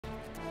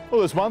Well,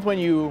 this month when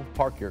you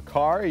park your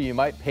car, you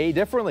might pay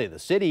differently. The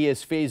city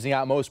is phasing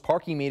out most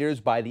parking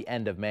meters by the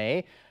end of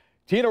May.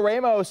 Tina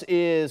Ramos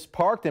is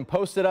parked and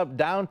posted up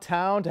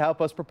downtown to help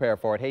us prepare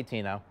for it. Hey,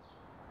 Tina.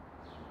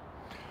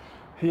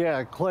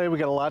 Yeah, Clay, we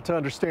got a lot to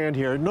understand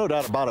here. No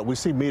doubt about it. We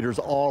see meters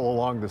all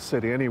along the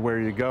city,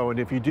 anywhere you go. And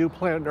if you do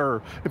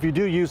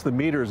use the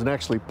meters and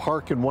actually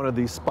park in one of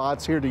these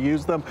spots here to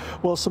use them,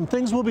 well, some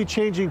things will be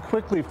changing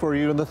quickly for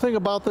you. And the thing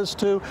about this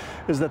too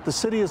is that the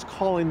city is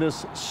calling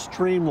this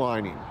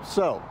streamlining.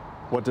 So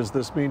what does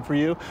this mean for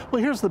you?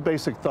 Well, here's the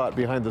basic thought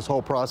behind this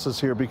whole process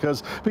here,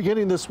 because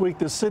beginning this week,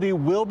 the city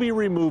will be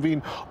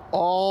removing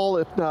all,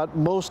 if not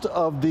most,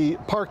 of the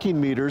parking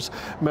meters.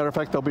 Matter of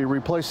fact, they'll be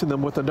replacing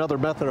them with another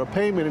method of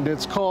payment, and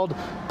it's called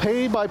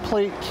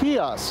pay-by-plate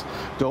kiosks.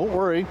 Don't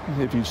worry,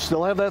 if you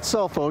still have that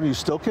cell phone, you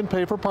still can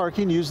pay for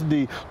parking using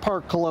the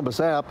Park Columbus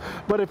app.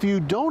 But if you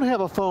don't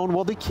have a phone,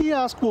 well, the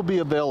kiosk will be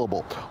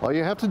available. All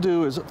you have to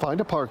do is find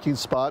a parking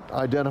spot,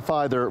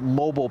 identify their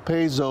mobile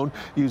pay zone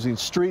using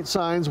street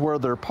signs where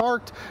they're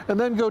parked, and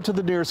then go to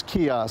the nearest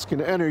kiosk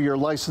and enter your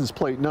license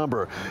plate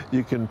number.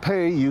 You can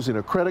pay using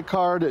a credit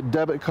card,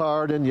 debit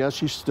card, and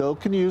yes, you still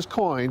can use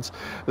coins.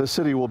 The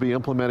city will be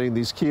implementing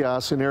these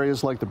kiosks in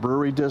areas like the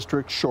Brewery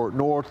District, Short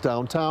North,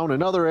 downtown,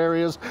 and other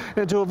areas.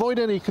 And to avoid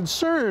any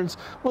concerns,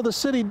 well, the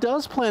city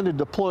does plan to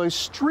deploy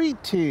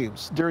street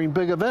teams during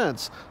big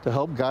events to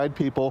help guide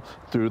people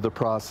through the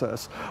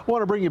process. I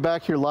want to bring you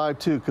back here live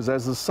too, because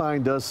as the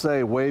sign does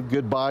say, wave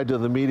goodbye to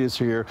the meters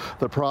here.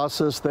 The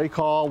process they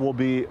call will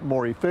be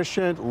more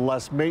efficient,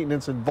 less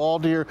maintenance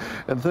involved here.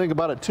 And the thing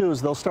about it too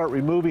is they'll start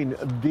removing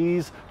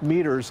these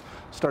meters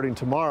starting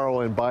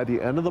tomorrow, and by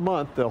the end of the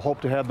month they'll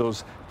hope to have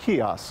those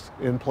kiosks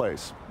in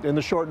place. In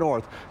the Short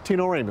North,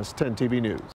 Tino Ramos, 10 TV News.